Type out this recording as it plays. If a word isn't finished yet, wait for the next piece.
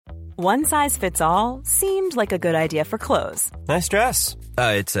One size fits all seemed like a good idea for clothes. Nice dress.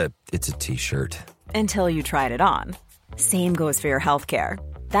 It's a t-shirt. Until you tried it on. Same goes for your healthcare.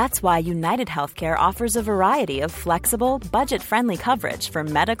 That's why United Healthcare offers a variety of flexible, budget-friendly coverage for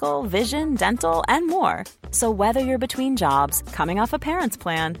medical, vision, dental, and more. So whether you're between jobs, coming off a parent's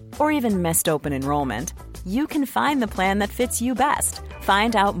plan, or even missed open enrollment, you can find the plan that fits you best.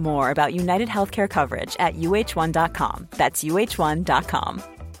 Find out more about United Healthcare coverage at uh1.com. That's uh1.com.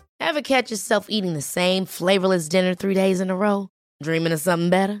 Ever catch yourself eating the same flavorless dinner 3 days in a row? Dreaming of something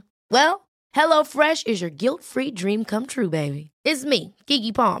better? Well, HelloFresh is your guilt-free dream come true, baby. It's me,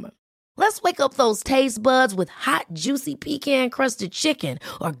 Keke Palmer. Let's wake up those taste buds with hot, juicy pecan-crusted chicken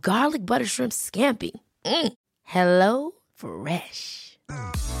or garlic butter shrimp scampi. Hello Fresh.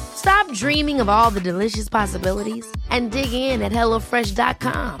 Stop dreaming of all the delicious possibilities and dig in at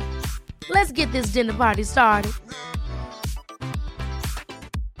HelloFresh.com. Let's get this dinner party started.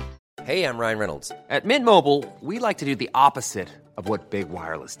 Hey, I'm Ryan Reynolds. At Mint Mobile, we like to do the opposite of what Big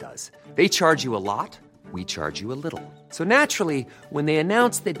Wireless does. They charge you a lot, we charge you a little. So naturally, when they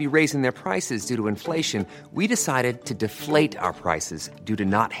announced they'd be raising their prices due to inflation, we decided to deflate our prices due to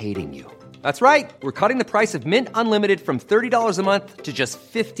not hating you. That's right. We're cutting the price of Mint Unlimited from $30 a month to just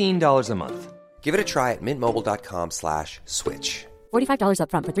 $15 a month. Give it a try at mintmobile.com/switch. $45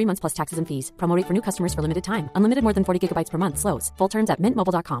 up front for 3 months plus taxes and fees. Promo rate for new customers for limited time. Unlimited more than 40 gigabytes per month. Slows full terms at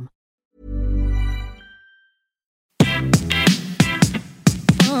mintmobile.com.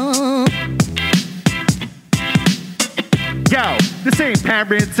 Yo, this ain't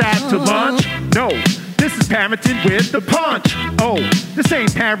parents out to lunch. No, this is parenting with the punch. Oh, this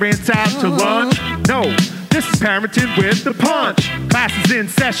ain't parents out to lunch. No, this is parenting with the punch. Class is in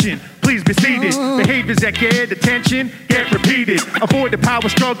session. Please be seated. Behaviors that get attention get repeated. Avoid the power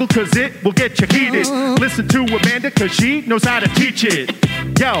struggle cause it will get you heated. Listen to Amanda cause she knows how to teach it.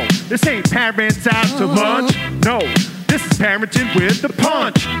 Yo, this ain't parents out to lunch. No, this is parenting with the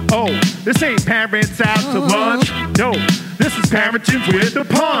punch. Oh, this ain't parents out to lunch. No, this is parenting with the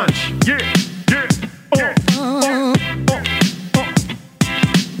punch. Yeah, yeah,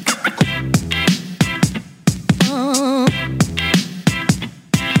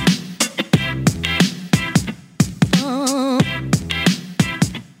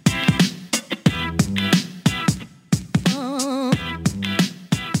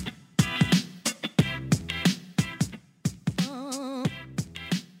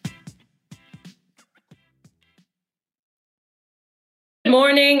 Good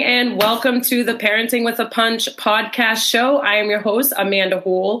morning and welcome to the Parenting with a Punch podcast show. I am your host, Amanda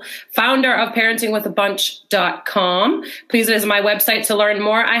Houle, founder of parentingwithabunch.com. Please visit my website to learn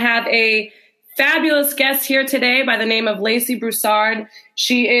more. I have a fabulous guest here today by the name of Lacey Broussard.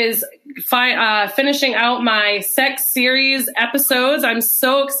 She is finishing out my sex series episodes. I'm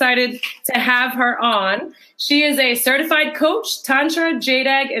so excited to have her on. She is a certified coach, tantra,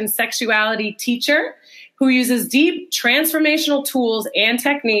 JDAG, and sexuality teacher who uses deep transformational tools and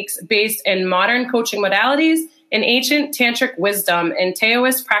techniques based in modern coaching modalities and ancient tantric wisdom and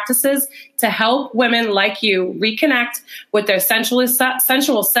Taoist practices to help women like you reconnect with their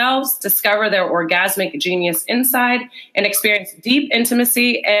sensual selves, discover their orgasmic genius inside, and experience deep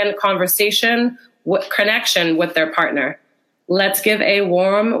intimacy and connection with their partner. Let's give a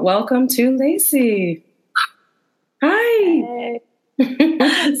warm welcome to Lacey. Hi.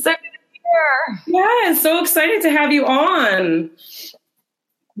 Hey. Yeah, so excited to have you on.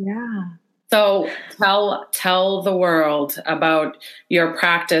 Yeah. So tell the world about your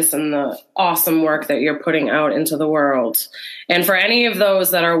practice and the awesome work that you're putting out into the world. And for any of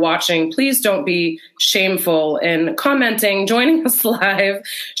those that are watching, please don't be shameful in commenting, joining us live,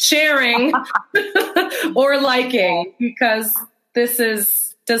 sharing, or liking, because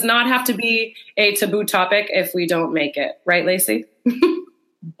this does not have to be a taboo topic if we don't make it. Right, Lacey?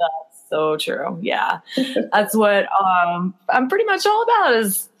 That's so true. Yeah. That's what I'm pretty much all about,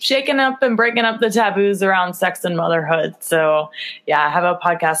 is shaking up and breaking up the taboos around sex and motherhood. So yeah, I have a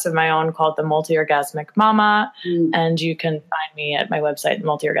podcast of my own called The Multi-Orgasmic Mama, and you can find me at my website,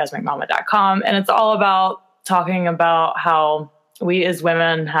 multiorgasmicmama.com. And it's all about talking about how we as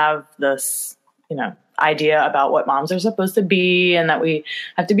women have this, idea about what moms are supposed to be, and that we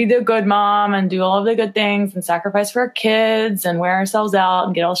have to be the good mom and do all of the good things and sacrifice for our kids and wear ourselves out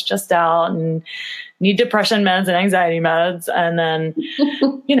and get all stressed out and need depression meds and anxiety meds. And then,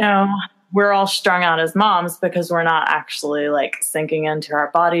 we're all strung out as moms because we're not actually sinking into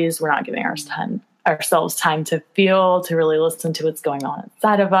our bodies. We're not giving ourselves time to feel, to really listen to what's going on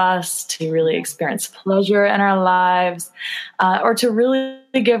inside of us, to really experience pleasure in our lives, or to really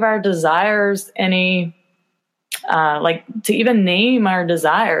give our desires any like to even name our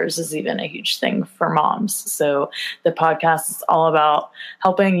desires is even a huge thing for moms. So the podcast is all about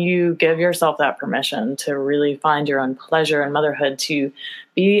helping you give yourself that permission to really find your own pleasure in motherhood, to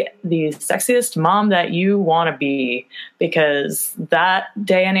be the sexiest mom that you want to be, because that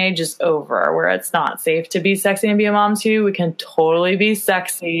day and age is over where it's not safe to be sexy and be a mom too. We can totally be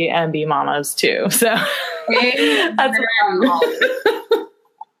sexy and be mamas too. So that's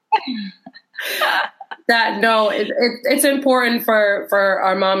it's important for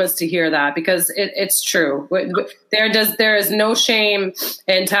our mamas to hear that, because it's true. There is no shame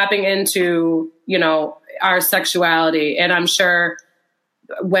in tapping into, our sexuality. And I'm sure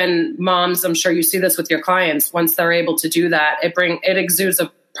when moms, I'm sure you see this with your clients, once they're able to do that, it exudes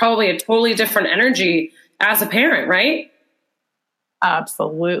probably a totally different energy as a parent, right?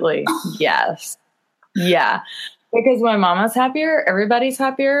 Absolutely. Yes. Yeah. Because when mama's happier, everybody's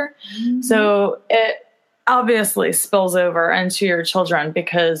happier. Mm-hmm. So it obviously spills over into your children,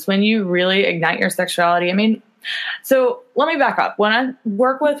 because when you really ignite your sexuality, so let me back up. When I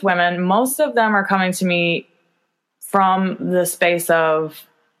work with women, most of them are coming to me from the space of,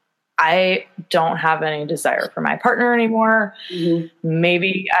 I don't have any desire for my partner anymore. Mm-hmm.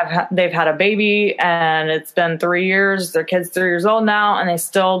 Maybe they've had a baby and it's been 3 years, their kid's 3 years old now, and they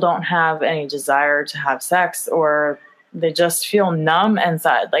still don't have any desire to have sex, or they just feel numb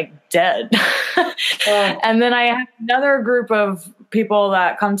inside, like dead. And then I have another group of people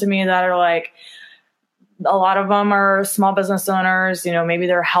that come to me that are like, a lot of them are small business owners, maybe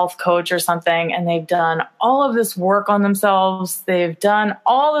they're a health coach or something, and they've done all of this work on themselves. They've done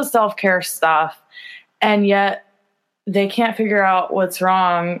all the self-care stuff, and yet they can't figure out what's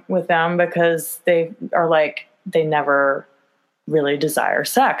wrong with them, because they are like, they never really desire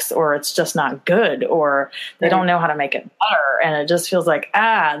sex, or it's just not good, or they don't know how to make it better. And it just feels like,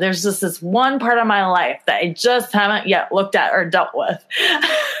 there's just this one part of my life that I just haven't yet looked at or dealt with.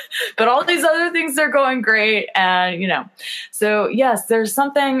 But all these other things are going great. And, so yes, there's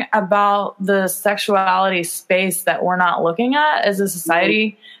something about the sexuality space that we're not looking at as a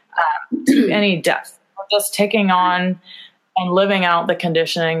society to any depth. We're just taking on and living out the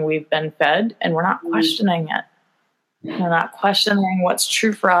conditioning we've been fed, and we're not questioning it. We're not questioning what's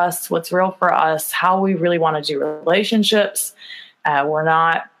true for us, what's real for us, how we really want to do relationships. We're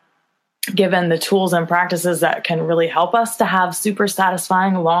not given the tools and practices that can really help us to have super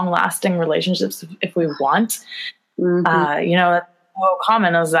satisfying, long-lasting relationships if we want. Mm-hmm. So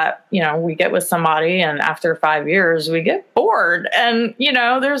common is that, we get with somebody and after 5 years we get bored, and,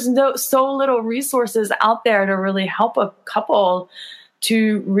 there's so little resources out there to really help a couple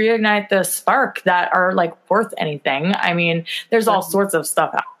to reignite the spark that are like worth anything. There's all sorts of stuff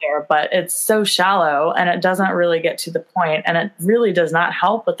out there, but it's so shallow and it doesn't really get to the point, and it really does not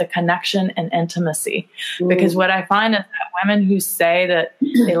help with the connection and intimacy. Because what I find is that women who say that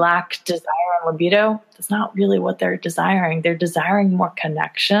they lack desire and libido, that's not really what they're desiring. They're desiring more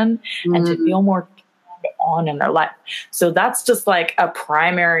connection and to feel more on in their life. So that's just like a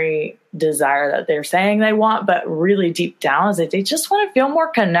primary desire that they're saying they want, but really deep down is that they just want to feel more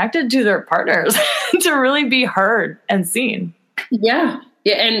connected to their partners to really be heard and seen. Yeah.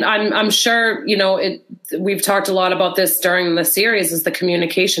 Yeah. And I'm sure, we've talked a lot about this during the series, is the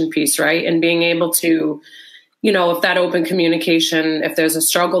communication piece, right? And being able to, if that open communication, if there's a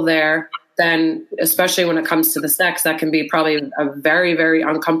struggle there, then especially when it comes to the sex, that can be probably a very, very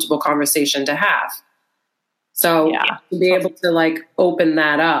uncomfortable conversation to have. So to be able to open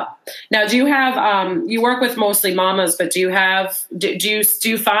that up. Now, do you have, you work with mostly mamas, but do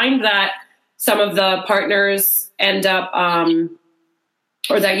you find that some of the partners end up,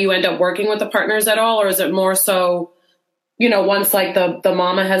 or that you end up working with the partners at all? Or is it more so, once the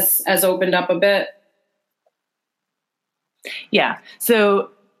mama has opened up a bit? Yeah.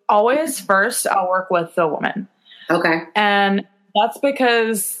 So always first I'll work with the woman. Okay. And that's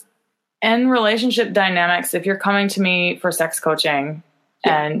because in relationship dynamics, if you're coming to me for sex coaching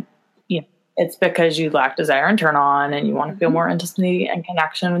and it's because you lack desire and turn on and you want to feel more intimacy and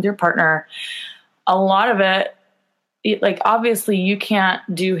connection with your partner, a lot of it, obviously you can't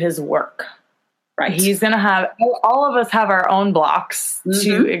do his work, right? He's going to have, all of us have our own blocks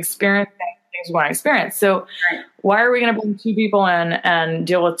to experience things we want to experience. So why are we going to bring two people in and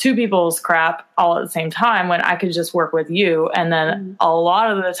deal with two people's crap all at the same time when I could just work with you? And then a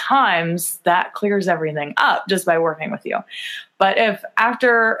lot of the times that clears everything up just by working with you. But if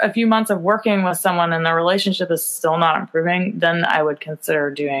after a few months of working with someone and the relationship is still not improving, then I would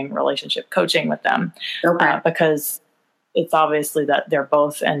consider doing relationship coaching with them. Because it's obviously that they're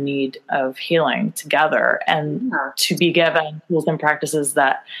both in need of healing together, and to be given tools and practices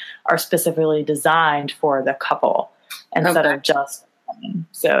that are specifically designed for the couple instead of just women.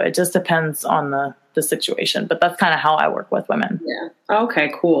 So it just depends on the situation, but that's kind of how I work with women. Yeah.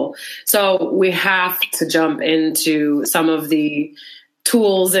 Okay, cool. So we have to jump into some of the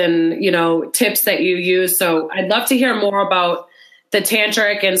tools and, tips that you use. So I'd love to hear more about the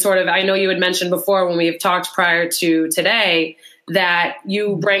tantric and sort of, I know you had mentioned before when we've talked prior to today that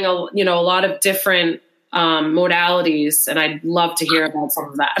you bring a lot of different modalities, and I'd love to hear about some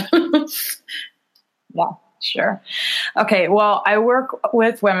of that. Yeah, sure. Okay. Well, I work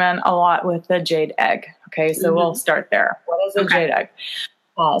with women a lot with the jade egg. Okay. So we'll start there. What is a jade egg?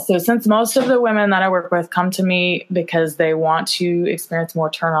 So since most of the women that I work with come to me because they want to experience more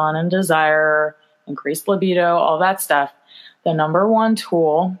turn on and desire, increased libido, all that stuff, the number one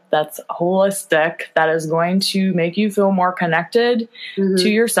tool that's holistic, that is going to make you feel more connected to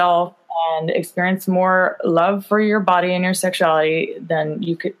yourself and experience more love for your body and your sexuality than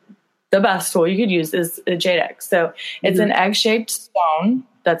you could, the best tool you could use is a jade egg. So it's an egg-shaped stone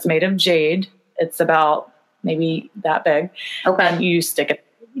that's made of jade. It's about maybe that big. Okay. And you stick it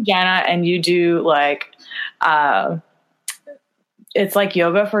in the vagina and you do like, it's like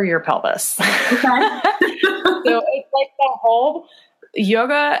yoga for your pelvis. Okay. So it's like the whole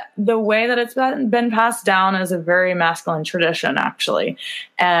yoga, the way that it's been passed down is a very masculine tradition, actually.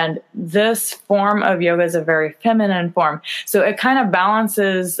 And this form of yoga is a very feminine form. So it kind of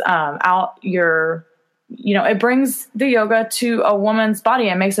balances out your, it brings the yoga to a woman's body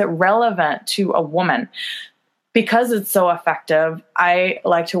and makes it relevant to a woman. Because it's so effective, I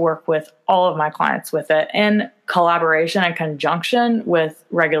like to work with all of my clients with it in collaboration and conjunction with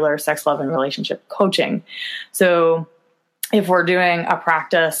regular sex, love, and relationship coaching. So if we're doing a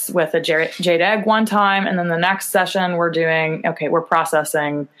practice with a jade egg one time, and then the next session we're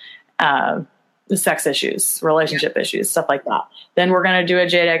processing the sex issues, relationship issues, stuff like that. Then we're going to do a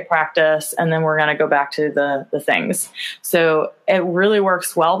jade egg practice, and then we're going to go back to the things. So it really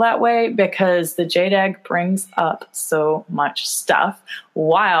works well that way because the jade egg brings up so much stuff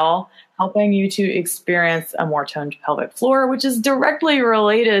while helping you to experience a more toned pelvic floor, which is directly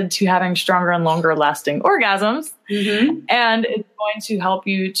related to having stronger and longer lasting orgasms. And it's going to help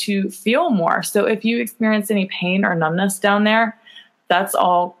you to feel more. So if you experience any pain or numbness down there, that's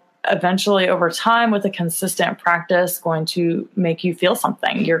all eventually over time with a consistent practice going to make you feel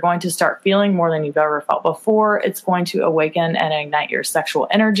something. You're going to start feeling more than you've ever felt before. It's going to awaken and ignite your sexual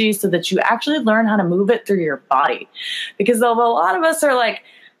energy so that you actually learn how to move it through your body. Because although a lot of us are like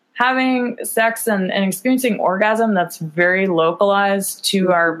having sex and experiencing orgasm that's very localized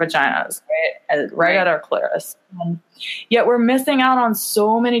to our vaginas, right at our clitoris. Yet we're missing out on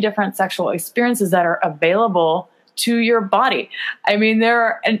so many different sexual experiences that are available to your body. I mean, there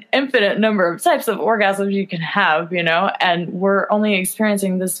are an infinite number of types of orgasms you can have, and we're only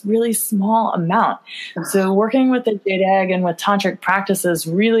experiencing this really small amount. So working with the jade egg and with tantric practices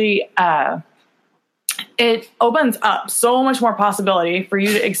really, it opens up so much more possibility for you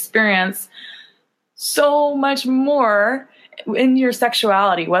to experience so much more in your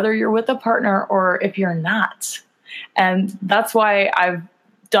sexuality, whether you're with a partner or if you're not. And that's why I've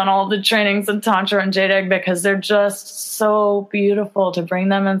done all the trainings in Tantra and Jade Egg, because they're just so beautiful to bring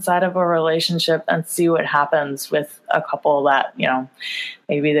them inside of a relationship and see what happens with a couple that,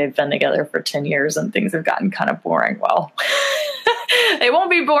 maybe they've been together for 10 years and things have gotten kind of boring. Well, they won't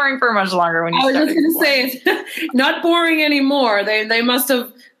be boring for much longer when you start. I was just going to say, it's not boring anymore. They must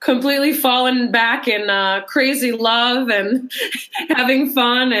have completely fallen back in crazy love and having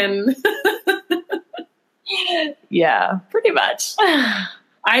fun and yeah, pretty much.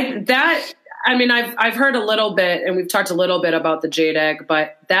 I've heard a little bit, and we've talked a little bit about the jade egg,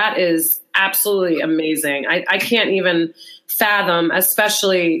 but that is absolutely amazing. I can't even fathom,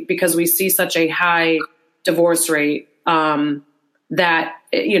 especially because we see such a high divorce rate, that,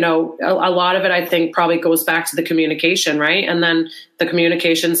 a lot of it, I think, probably goes back to the communication, right? And then the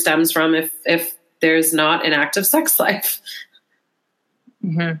communication stems from if there's not an active sex life.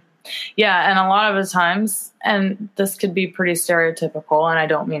 Mm-hmm. Yeah. And a lot of the times, and this could be pretty stereotypical, and I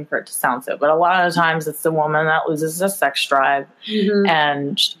don't mean for it to sound so, but a lot of the times it's the woman that loses the sex drive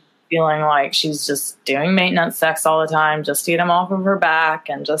and she's feeling like she's just doing maintenance sex all the time, just to get him off of her back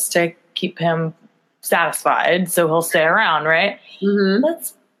and just to keep him satisfied so he'll stay around, right?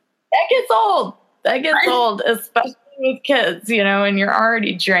 That gets old. That gets old, especially with kids, and you're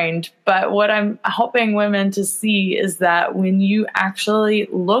already drained. But what I'm helping women to see is that when you actually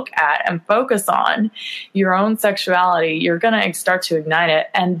look at and focus on your own sexuality, you're going to start to ignite it.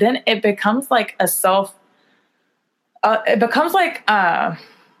 And then it becomes like a it becomes like a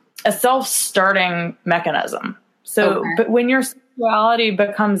self-starting mechanism. So, but when your sexuality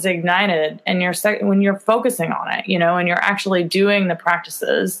becomes ignited and when you're focusing on it, and you're actually doing the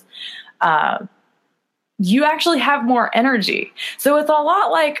practices, you actually have more energy. So it's a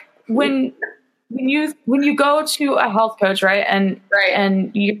lot like when you go to a health coach, right? And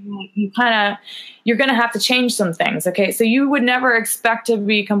you kind of, you're going to have to change some things. Okay. So you would never expect to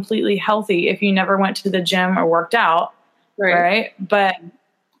be completely healthy if you never went to the gym or worked out. Right. But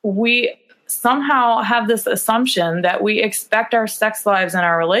we somehow have this assumption that we expect our sex lives and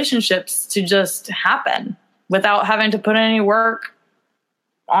our relationships to just happen without having to put any work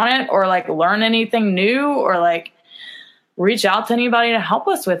on it or like learn anything new or like reach out to anybody to help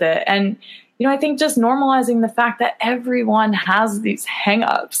us with it. And, I think just normalizing the fact that everyone has these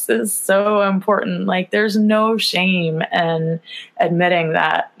hangups is so important. Like there's no shame in admitting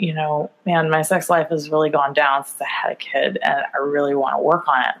that, man, my sex life has really gone down since I had a kid and I really want to work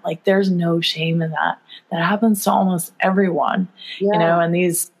on it. Like there's no shame in that. That happens to almost everyone,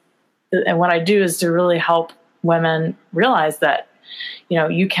 and what I do is to really help women realize that,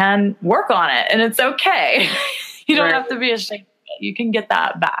 you can work on it and it's okay. You don't have to be ashamed of it. You can get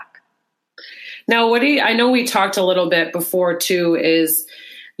that back. Now, I know we talked a little bit before too, is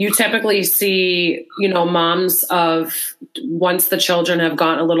you typically see, moms of once the children have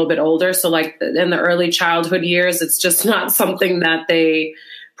gotten a little bit older. So like in the early childhood years, it's just not something that they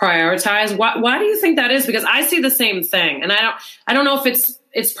prioritize. Why do you think that is? Because I see the same thing. And I don't know if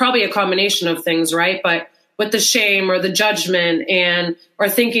it's probably a combination of things, right? But with the shame or the judgment or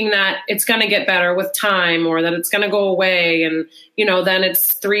thinking that it's going to get better with time or that it's going to go away. And, then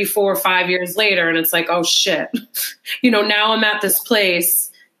it's 3, 4, 5 years later and it's like, oh shit, now I'm at this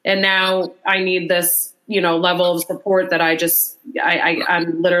place and now I need this, level of support that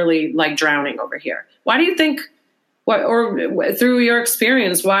I'm literally like drowning over here. Why do you think or through your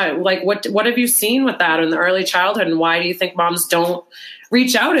experience, what have you seen with that in the early childhood? And why do you think moms don't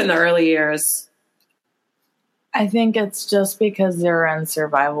reach out in the early years? I think it's just because they're in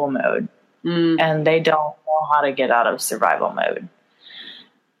survival mode and they don't know how to get out of survival mode.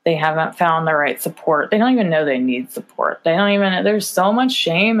 They haven't found the right support. They don't even know they need support. There's so much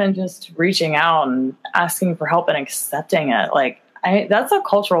shame in just reaching out and asking for help and accepting it. Like that's a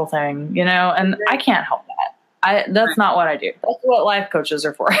cultural thing, and I can't help that. That's not what I do. That's what life coaches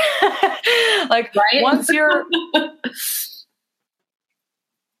are for. Once you're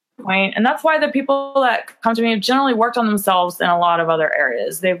point. And that's why the people that come to me have generally worked on themselves in a lot of other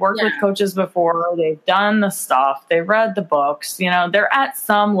areas. They've worked with coaches before. They've done the stuff. They've read the books. They're at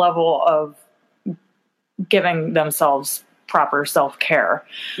some level of giving themselves proper self-care.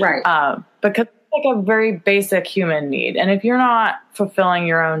 Right. Because it's like a very basic human need. And if you're not fulfilling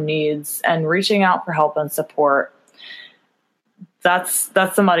your own needs and reaching out for help and support, that's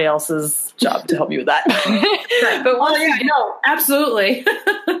somebody else's job to help you with that. Right. But absolutely.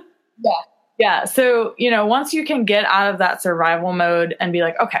 Yeah. So, once you can get out of that survival mode and be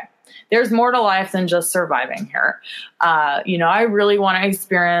like, okay, there's more to life than just surviving here. I really want to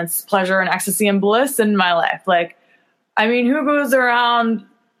experience pleasure and ecstasy and bliss in my life. Who goes around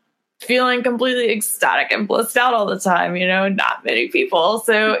feeling completely ecstatic and blissed out all the time? Not many people.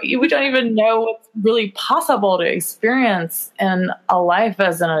 So we don't even know what's really possible to experience in a life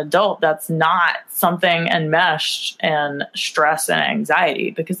as an adult that's not something enmeshed in stress and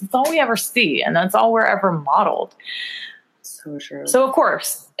anxiety, because it's all we ever see and that's all we're ever modeled. So true. So of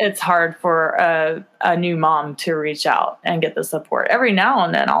course it's hard for a new mom to reach out and get the support. Every now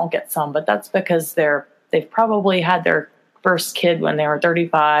and then I'll get some, but that's because they've probably had their first kid when they were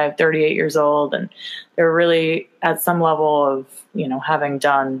 35, 38 years old. And they're really at some level of, having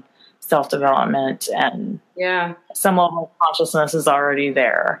done self-development and some level of consciousness is already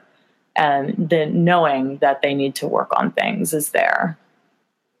there. And then knowing that they need to work on things is there.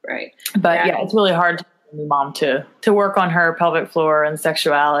 Right. But it's really hard to get a mom to work on her pelvic floor and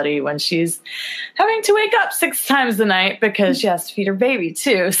sexuality when she's having to wake up 6 times a night because she has to feed her baby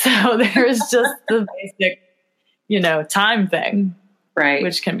too. So there's just the basic time thing, right?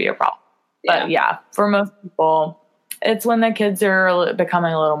 Which can be a problem. But for most people, it's when the kids are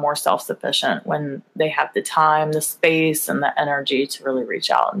becoming a little more self-sufficient, when they have the time, the space, and the energy to really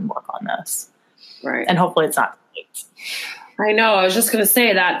reach out and work on this. Right. And hopefully it's not late. I know. I was just going to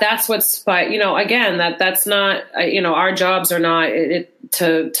say that's but again, that's not, our jobs are not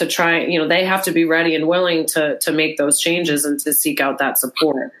to try, they have to be ready and willing to make those changes and to seek out that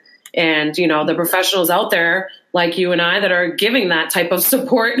support. And, the professionals out there like you and I that are giving that type of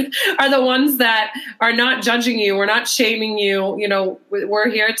support are the ones that are not judging you. We're not shaming you. We're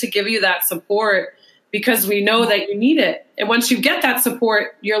here to give you that support because we know that you need it. And once you get that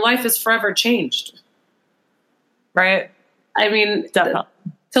support, your life is forever changed. Right. I mean, definitely.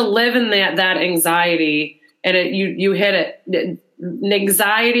 To live in that anxiety, and you hit it,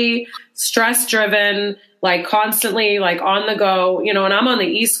 anxiety, stress driven, like constantly like on the go, you know, and I'm on the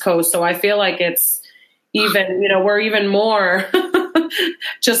East Coast. So I feel like it's even, you know, we're even more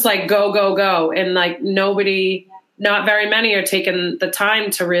just like go, go, go. And like not very many are taking the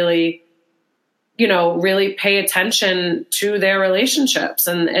time to really, you know, really pay attention to their relationships,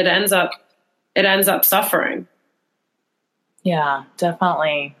 and it ends up suffering. Yeah,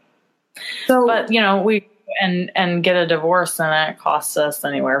 definitely. So, but you know, we and get a divorce, and it costs us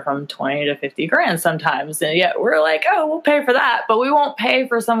anywhere from 20 to 50 grand sometimes. And yet we're like, oh, we'll pay for that, but we won't pay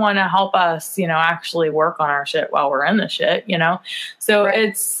for someone to help us, you know, actually work on our shit while we're in the shit, you know? So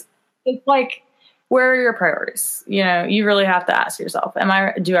it's like, where are your priorities? You know, you really have to ask yourself,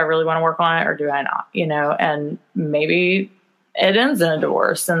 do I really want to work on it, or do I not? You know, and maybe it ends in a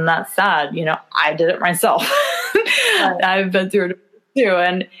divorce, and that's sad. You know, I did it myself. I've been through it too.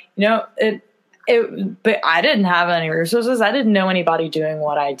 And, you know, but I didn't have any resources. I didn't know anybody doing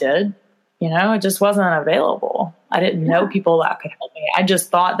what I did. You know, it just wasn't available. I didn't know people that could help me. I just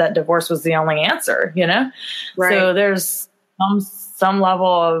thought that divorce was the only answer, you know? Right. So there's some level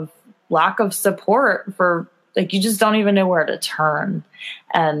of lack of support for, like, you just don't even know where to turn.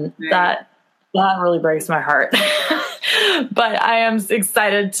 And that really breaks my heart. But I am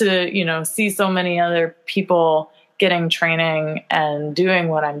excited to, you know, see so many other people getting training and doing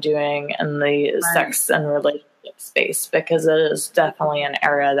what I'm doing in the sex and relationship space, because it is definitely an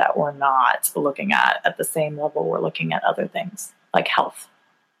area that we're not looking at the same level we're looking at other things like health.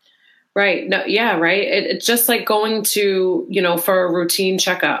 Right. No, yeah. Right. It's just like going to, you know, for a routine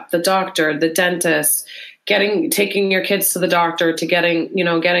checkup, the doctor, the dentist, taking your kids to the doctor, to getting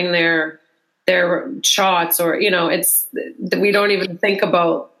their shots, or, you know, we don't even think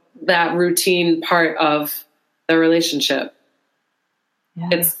about that routine part of the relationship. Yeah.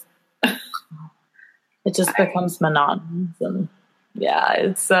 It just becomes monotonous, and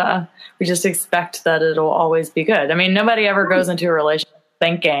we just expect that it'll always be good. I mean, nobody ever goes into a relationship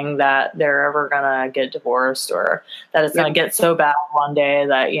thinking that they're ever going to get divorced, or that it's going to get so bad one day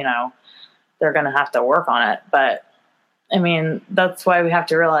that, you know, they're going to have to work on it. But I mean, that's why we have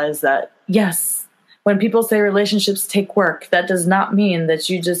to realize that, yes, when people say relationships take work, that does not mean that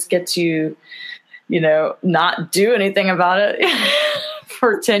you just get to, you know, not do anything about it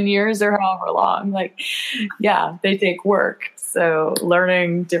for 10 years or however long. Like, yeah, they take work. So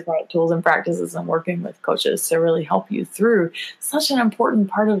learning different tools and practices and working with coaches to really help you through such an important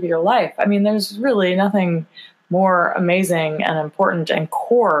part of your life. I mean, there's really nothing more amazing and important and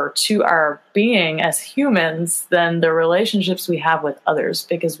core to our being as humans than the relationships we have with others,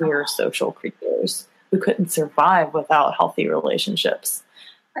 because we are social creatures. We couldn't survive without healthy relationships.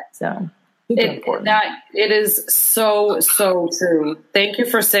 So it is so, so true. Thank you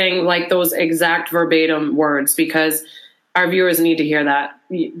for saying like those exact verbatim words, because our viewers need to hear that.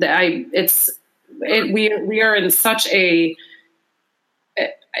 We are in such a,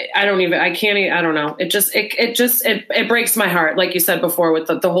 I don't know. It breaks my heart. Like you said before, with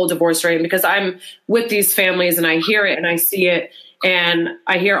the whole divorce rate, because I'm with these families and I hear it and I see it. And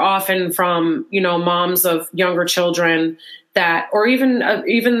I hear often from, you know, moms of younger children that, or even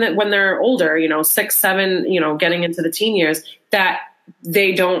that when they're older, you know, 6, 7, you know, getting into the teen years, that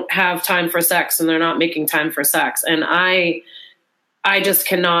they don't have time for sex and they're not making time for sex. And I just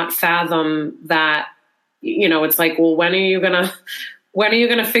cannot fathom that. You know, it's like, well, when are you going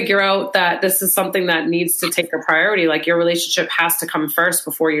to figure out that this is something that needs to take a priority? Like, your relationship has to come first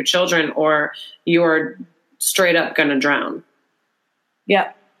before your children, or you're straight up going to drown.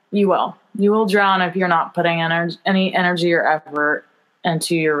 Yeah, you will. You will drown if you're not putting any energy or effort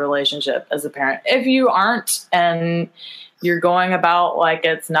into your relationship as a parent. If you aren't, and you're going about like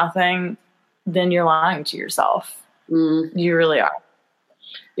it's nothing, then you're lying to yourself. You really are.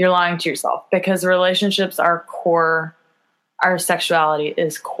 You're lying to yourself, because relationships are core. Our sexuality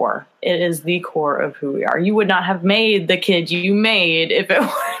is core. It is the core of who we are. You would not have made the kid you made if it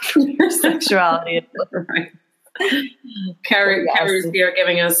weren't for your sexuality. Right. Carrie's here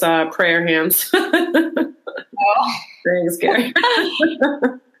giving us prayer hands. Oh. Thanks, Carrie.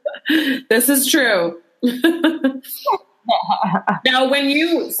 This is true. Now,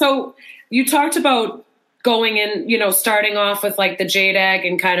 so you talked about going in, you know, starting off with like the jade egg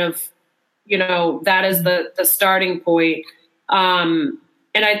and kind of, you know, that is the starting point. And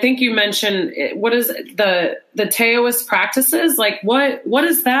I think you mentioned, what is the Taoist practices? Like what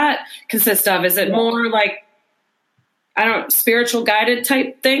does that consist of? Is it more like spiritual guided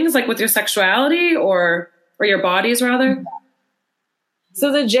type things, like with your sexuality or your bodies rather?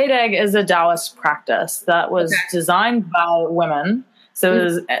 So the Jade Egg is a Taoist practice that was designed by women.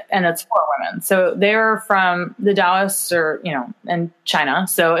 So and it's for women. So they're from the Taoists in China.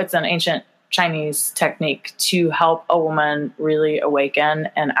 So it's an ancient Chinese technique to help a woman really awaken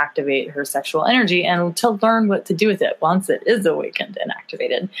and activate her sexual energy and to learn what to do with it once it is awakened and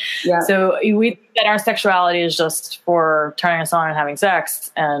activated. Yeah. So we think that our sexuality is just for turning us on and having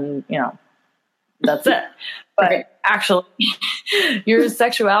sex and, that's it. But actually, your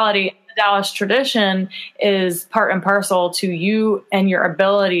sexuality in the Taoist tradition is part and parcel to you and your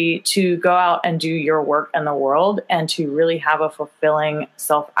ability to go out and do your work in the world and to really have a fulfilling,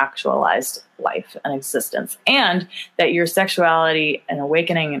 self-actualized life and existence. And that your sexuality and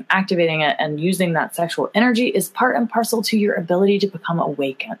awakening and activating it and using that sexual energy is part and parcel to your ability to become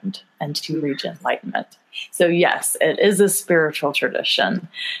awakened and to reach enlightenment. So yes, it is a spiritual tradition.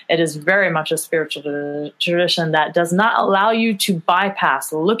 It is very much a spiritual tradition that does not allow you to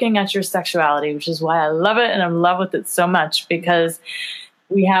bypass looking at your sexuality, which is why I love it and I'm in love with it so much, because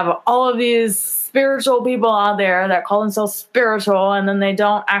we have all of these spiritual people out there that call themselves spiritual, and then they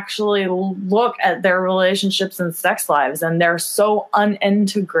don't actually look at their relationships and sex lives, and they're so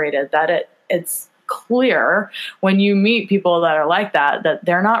unintegrated that it's clear when you meet people that are like that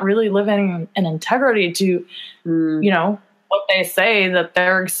they're not really living in integrity to, what they say that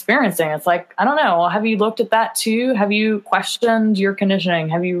they're experiencing. It's like, I don't know. Well, have you looked at that too? Have you questioned your conditioning?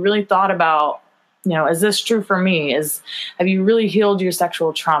 Have you really thought about, is this true for me? Have you really healed your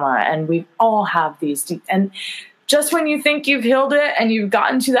sexual trauma? And we all have these and just when you think you've healed it and you've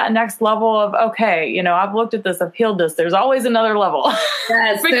gotten to that next level of, okay, I've looked at this, I've healed this, there's always another level.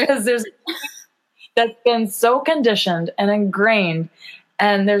 Yes. Because there's that's been so conditioned and ingrained,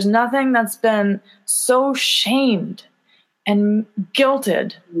 and there's nothing that's been so shamed and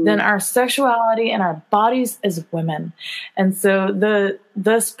guilted than our sexuality and our bodies as women. And so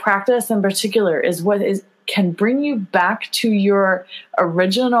this practice in particular is what can bring you back to your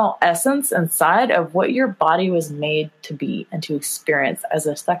original essence inside of what your body was made to be and to experience as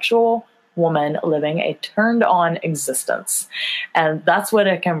a sexual woman living a turned on existence. And that's what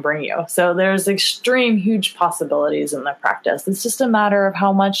it can bring you. So there's extreme, huge possibilities in the practice. It's just a matter of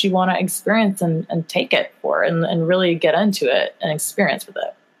how much you want to experience and take it for and really get into it and experience with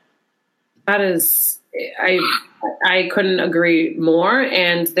it. That is, I couldn't agree more.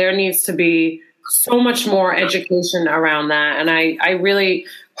 And there needs to be so much more education around that. And I really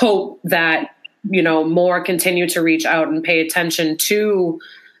hope that, more continue to reach out and pay attention to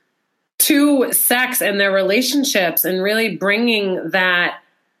sex and their relationships and really bringing that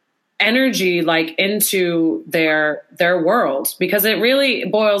energy into their world, because it really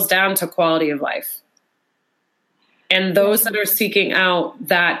boils down to quality of life. And those that are seeking out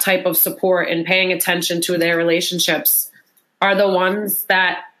that type of support and paying attention to their relationships are the ones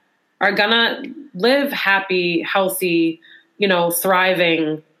that are gonna live happy, healthy,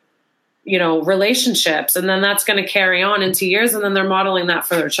 thriving, relationships. And then that's going to carry on into years, and then they're modeling that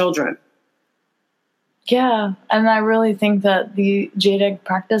for their children. Yeah. And I really think that the Jade Egg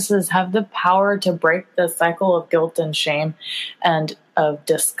practices have the power to break the cycle of guilt and shame and of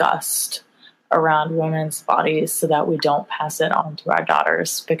disgust around women's bodies so that we don't pass it on to our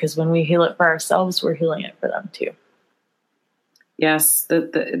daughters. Because when we heal it for ourselves, we're healing it for them too. Yes,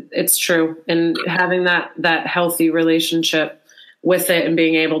 it's true. And having that healthy relationship with it and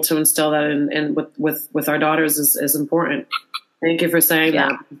being able to instill that in with our daughters is important. Thank you for saying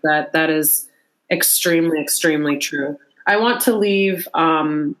that is extremely, extremely true. I want to leave,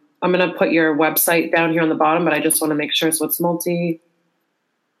 I'm going to put your website down here on the bottom, but I just want to make sure. So it's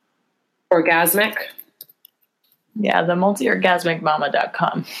multi-orgasmic. Yeah, the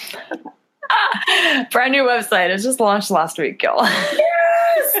multiorgasmicmama.com. Brand new website. It just launched last week, y'all.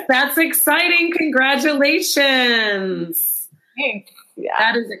 Yes, that's exciting. Congratulations. Thanks. Yeah.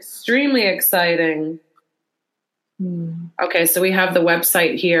 That is extremely exciting. Okay, so we have the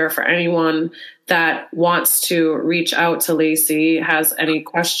website here for anyone that wants to reach out to Lacey, has any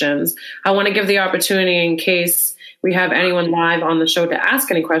questions. I want to give the opportunity in case we have anyone live on the show to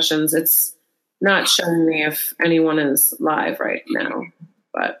ask any questions. It's not showing me if anyone is live right now,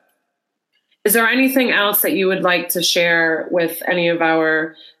 but is there anything else that you would like to share with any of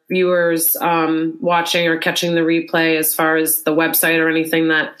our viewers watching or catching the replay as far as the website or anything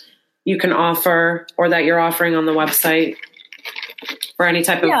that you can offer or that you're offering on the website for any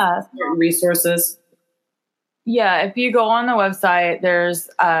type of resources? Yeah, if you go on the website, there's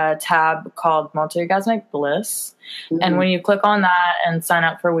a tab called Multi-Orgasmic Bliss. Mm-hmm. And when you click on that and sign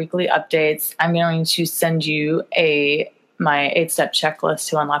up for weekly updates, I'm going to send you my 8-step checklist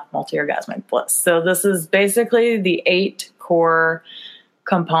to unlock multi-orgasmic bliss. So this is basically the 8 core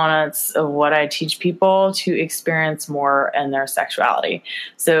components of what I teach people to experience more in their sexuality.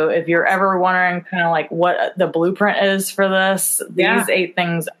 So if you're ever wondering kind of like what the blueprint is for this, these 8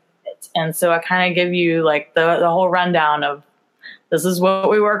 things are it. And so I kind of give you like the whole rundown of this is what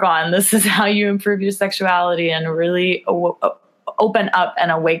we work on. This is how you improve your sexuality and really open up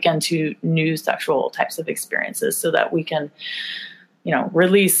and awaken to new sexual types of experiences so that we can,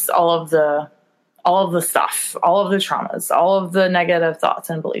 release all of the stuff, all of the traumas, all of the negative thoughts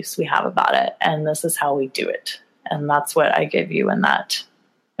and beliefs we have about it. And this is how we do it. And that's what I give you in that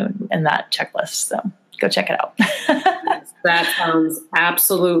checklist. So go check it out. That sounds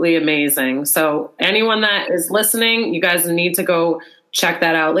absolutely amazing. So anyone that is listening, you guys need to go check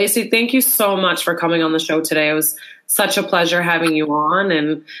that out. Lacey, thank you so much for coming on the show today. It was such a pleasure having you on,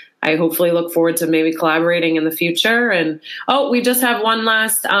 and I hopefully look forward to maybe collaborating in the future. And we just have one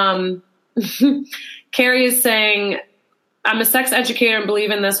last, Carrie is saying, I'm a sex educator and believe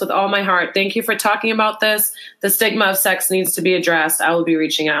in this with all my heart. Thank you for talking about this. The stigma of sex needs to be addressed. I will be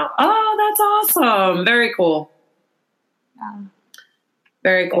reaching out. Oh, that's awesome. Very cool. Yeah.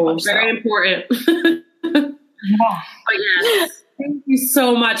 Very cool. Very important. But yes, thank you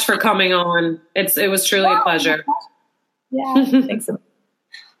so much for coming on. It was truly a pleasure. Yeah. Thanks.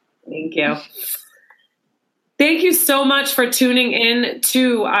 Thank you. Thank you so much for tuning in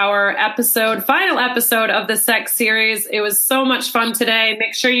to our final episode of the Sex series. It was so much fun today.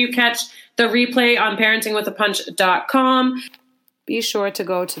 Make sure you catch the replay on parentingwithapunch.com. Be sure to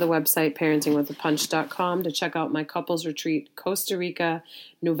go to the website parentingwithapunch.com to check out my couples retreat, Costa Rica,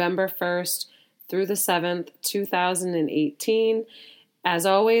 November 1st through the 7th, 2018. As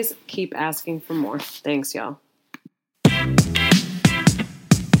always, keep asking for more. Thanks, y'all.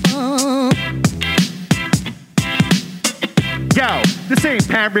 Yo, this ain't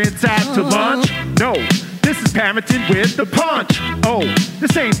Parents Out to Lunch. No, this is Parenting with the Punch. Oh,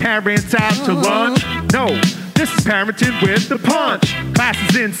 this ain't Parents Out to Lunch. No, this is Parenting with the Punch. Class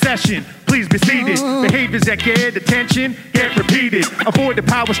is in session. Please be seated. Behaviors that get attention get repeated. Avoid the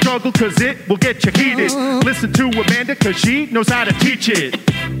power struggle cause it will get you heated. Listen to Amanda cause she knows how to teach it.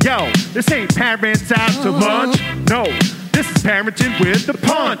 Yo, this ain't Parents Out to Lunch. No, this is Parenting with the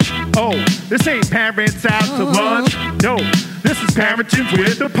Punch. Oh, this ain't Parents Out to Lunch. No, this is Parenting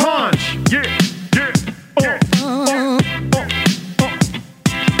with the Punch. Yeah, yeah,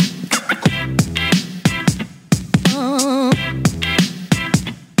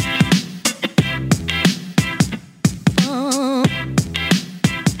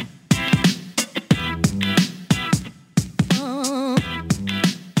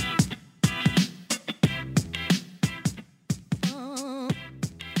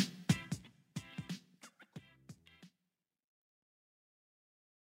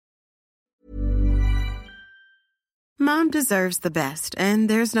 Mom deserves the best, and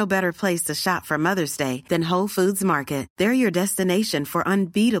there's no better place to shop for Mother's Day than Whole Foods Market. They're your destination for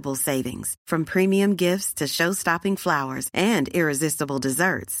unbeatable savings, from premium gifts to show-stopping flowers and irresistible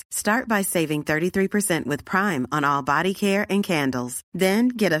desserts. Start by saving 33% with Prime on all body care and candles. Then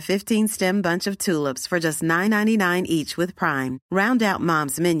get a 15-stem bunch of tulips for just $9.99 each with Prime. Round out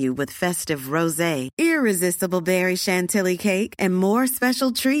Mom's menu with festive rosé, irresistible berry chantilly cake, and more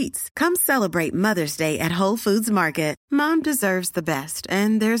special treats. Come celebrate Mother's Day at Whole Foods Market. Mom deserves the best,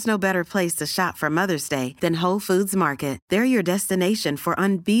 and there's no better place to shop for Mother's Day than Whole Foods Market. They're your destination for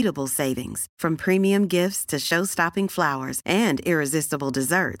unbeatable savings, from premium gifts to show-stopping flowers and irresistible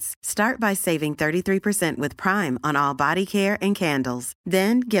desserts. Start by saving 33% with Prime on all body care and candles.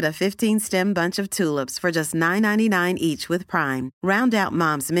 Then get a 15-stem bunch of tulips for just $9.99 each with Prime. Round out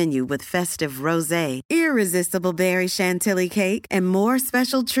Mom's menu with festive rosé, irresistible berry chantilly cake, and more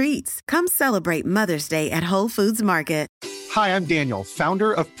special treats. Come celebrate Mother's Day at Whole Foods Market. Hi, I'm Daniel,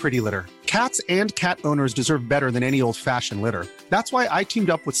 founder of Pretty Litter. Cats and cat owners deserve better than any old-fashioned litter. That's why I teamed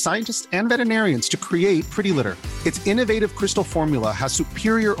up with scientists and veterinarians to create Pretty Litter. Its innovative crystal formula has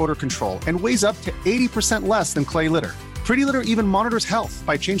superior odor control and weighs up to 80% less than clay litter. Pretty Litter even monitors health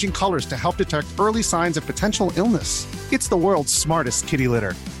by changing colors to help detect early signs of potential illness. It's the world's smartest kitty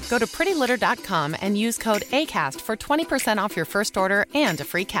litter. Go to prettylitter.com and use code ACAST for 20% off your first order and a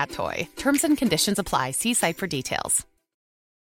free cat toy. Terms and conditions apply. See site for details.